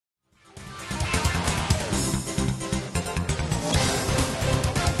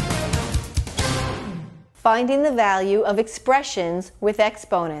finding the value of expressions with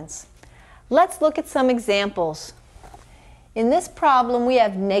exponents. Let's look at some examples. In this problem, we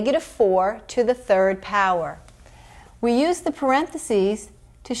have -4 to the third power. We use the parentheses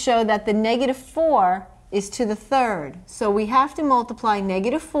to show that the -4 is to the third. So we have to multiply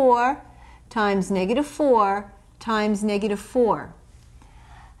 -4 times -4 times -4.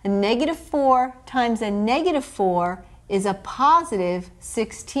 A -4 times a -4 is a positive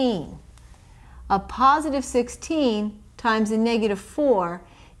 16. A positive 16 times a -4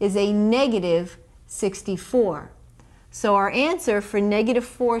 is a negative 64. So our answer for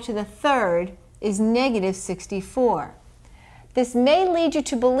 -4 to the third is negative 64. This may lead you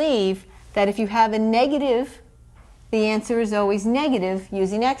to believe that if you have a negative, the answer is always negative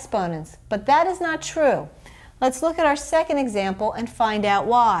using exponents, but that is not true. Let's look at our second example and find out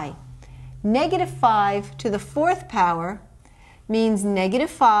why. -5 to the fourth power means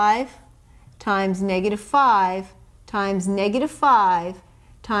 -5 times -5 times -5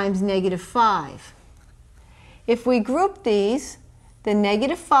 times -5. If we group these, the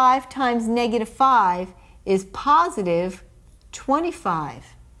 -5 times -5 is positive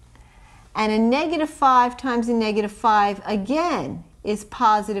 25. And a -5 times a -5 again is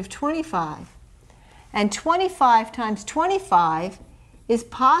positive 25. And 25 times 25 is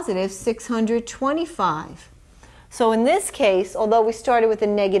positive 625. So in this case, although we started with a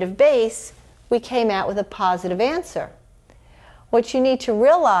negative base, we came out with a positive answer. What you need to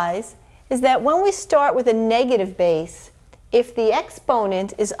realize is that when we start with a negative base, if the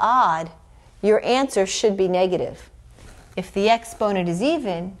exponent is odd, your answer should be negative. If the exponent is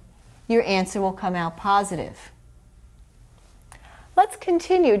even, your answer will come out positive. Let's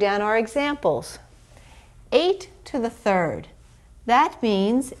continue down our examples. 8 to the third. That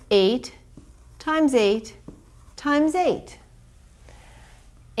means 8 times 8 times 8.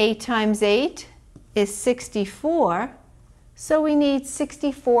 8 times 8 is 64, so we need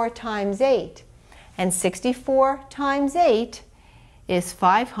 64 times 8. And 64 times 8 is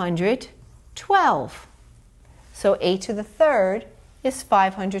 512. So 8 to the third is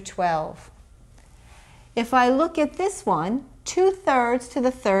 512. If I look at this one, 2/3 to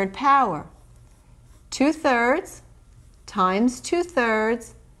the third power. 2/3 times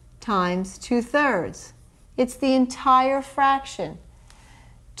 2/3 times 2/3. It's the entire fraction.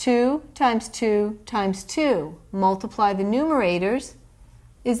 2 times 2 times 2. Multiply the numerators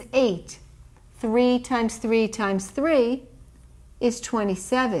is 8. 3 times 3 times 3 is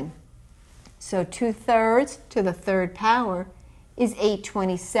 27. So 2/3 to the third power is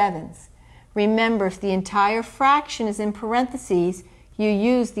 8/27. Remember, if the entire fraction is in parentheses, you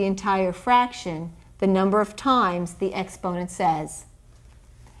use the entire fraction, the number of times the exponent says.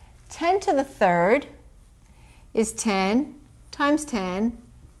 10 to the third is 10 times 10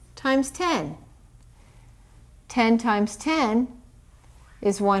 times 10. 10 times 10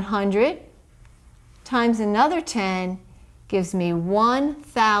 is 100 times another 10 gives me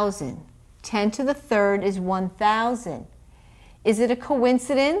 1,000. 10 to the third is 1,000. Is it a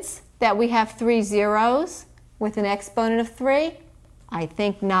coincidence that we have 3 zeros with an exponent of 3? I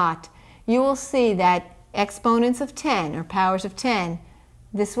think not. You will see that exponents of 10, or powers of 10,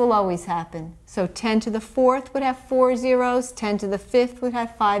 this will always happen. So 10 to the fourth would have 4 zeros, 10 to the fifth would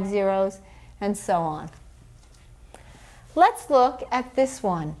have 5 zeros, and so on. Let's look at this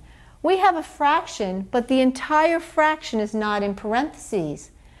one. We have a fraction, but the entire fraction is not in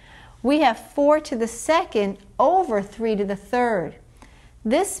parentheses. We have 4 to the second over 3 to the third.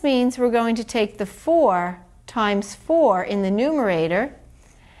 This means we're going to take the 4 times 4 in the numerator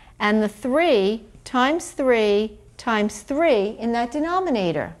and the 3 times 3 times 3 in that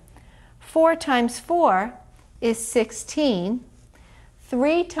denominator. 4 times 4 is 16.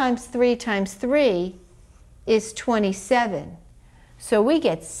 3 times 3 times 3 is 27. So we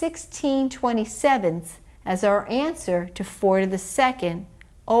get 16/27 as our answer to 4 to the second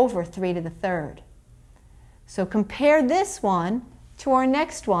over 3 to the third. So compare this one to our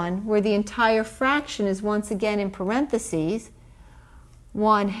next one, where the entire fraction is once again in parentheses.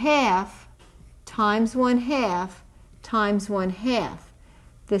 1/2 times 1/2 times 1/2.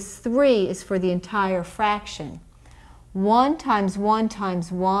 This 3 is for the entire fraction. 1 times 1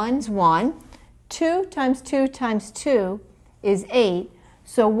 times 1 is 1. 2 times 2 times 2 is 8.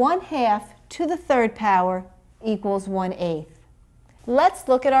 So 1/2 to the third power equals 1/8. Let's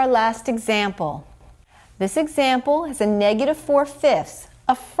look at our last example. This example is a -4/5,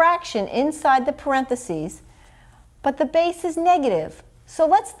 a fraction inside the parentheses, but the base is negative. So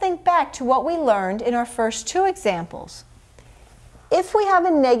let's think back to what we learned in our first two examples. If we have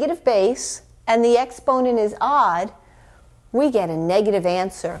a negative base and the exponent is odd, we get a negative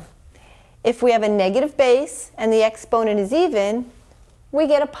answer. If we have a negative base and the exponent is even, we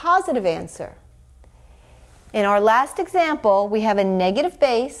get a positive answer. In our last example, we have a negative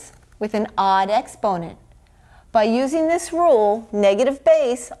base with an odd exponent. By using this rule, negative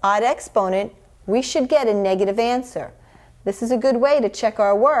base, odd exponent, we should get a negative answer. This is a good way to check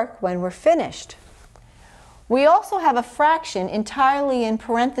our work when we're finished. We also have a fraction entirely in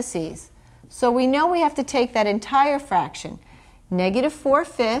parentheses, so we know we have to take that entire fraction, negative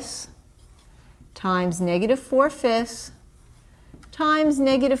 4/5 times negative 4/5 times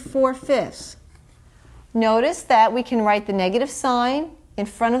negative 4/5. Notice that we can write the negative sign in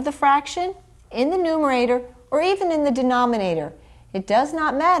front of the fraction, in the numerator, or even in the denominator. It does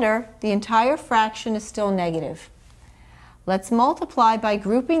not matter, the entire fraction is still negative. Let's multiply by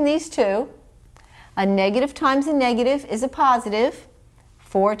grouping these two. A negative times a negative is a positive.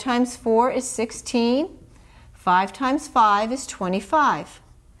 4 times 4 is 16. 5 times 5 is 25.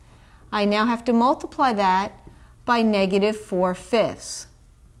 I now have to multiply that by negative 4/5.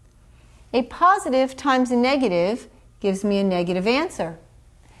 A positive times a negative gives me a negative answer.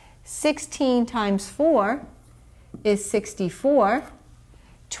 16 times 4 is 64.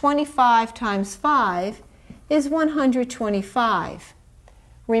 25 times 5 is 125.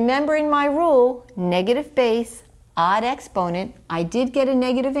 Remembering my rule, negative base, odd exponent, I did get a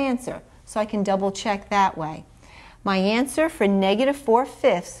negative answer, so I can double check that way. My answer for negative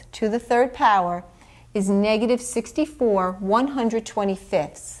 4/5 to the third power is negative 64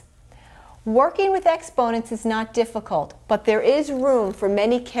 125ths. Working with exponents is not difficult, but there is room for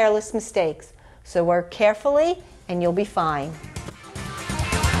many careless mistakes. So work carefully and you'll be fine.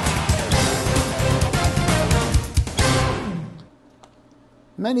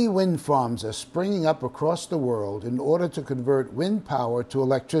 Many wind farms are springing up across the world in order to convert wind power to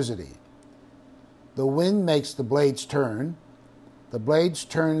electricity. The wind makes the blades turn, the blades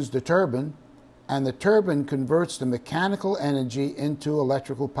turns the turbine, and the turbine converts the mechanical energy into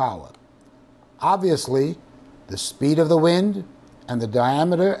electrical power. Obviously, the speed of the wind and the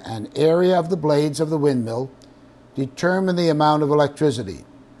diameter and area of the blades of the windmill determine the amount of electricity.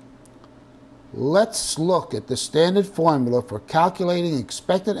 Let's look at the standard formula for calculating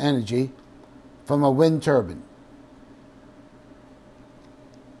expected energy from a wind turbine.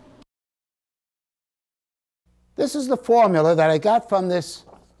 This is the formula that I got from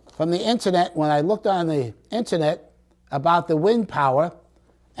the internet when I looked on the internet about the wind power.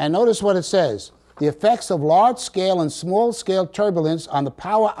 And notice what it says: the effects of large-scale and small-scale turbulence on the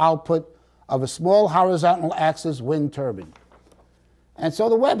power output of a small horizontal axis wind turbine. And so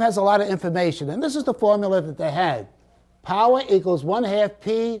the web has a lot of information, and this is the formula that they had. Power equals 1/2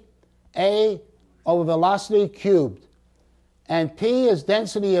 P A over velocity cubed. And P is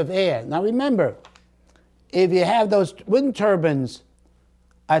density of air. Now remember, if you have those wind turbines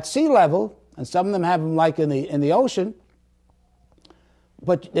at sea level, and some of them have them like in the ocean,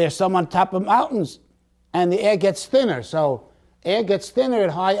 but there's some on top of mountains, and the air gets thinner. So air gets thinner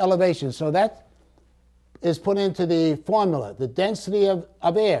at high elevation. So that is put into the formula, the density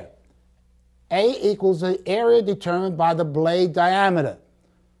of air. A equals the area determined by the blade diameter.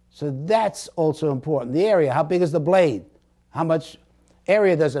 So that's also important. The area, how big is the blade? How much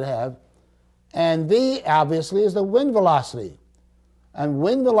area does it have? And V, obviously, is the wind velocity. And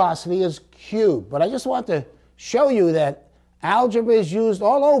wind velocity is cubed. But I just want to show you that algebra is used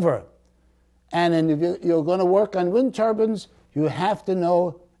all over. And if you're going to work on wind turbines, you have to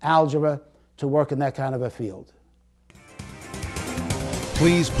know algebra to work in that kind of a field.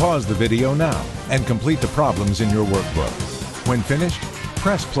 Please pause the video now and complete the problems in your workbook. When finished,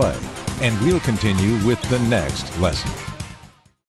 press play, and we'll continue with the next lesson.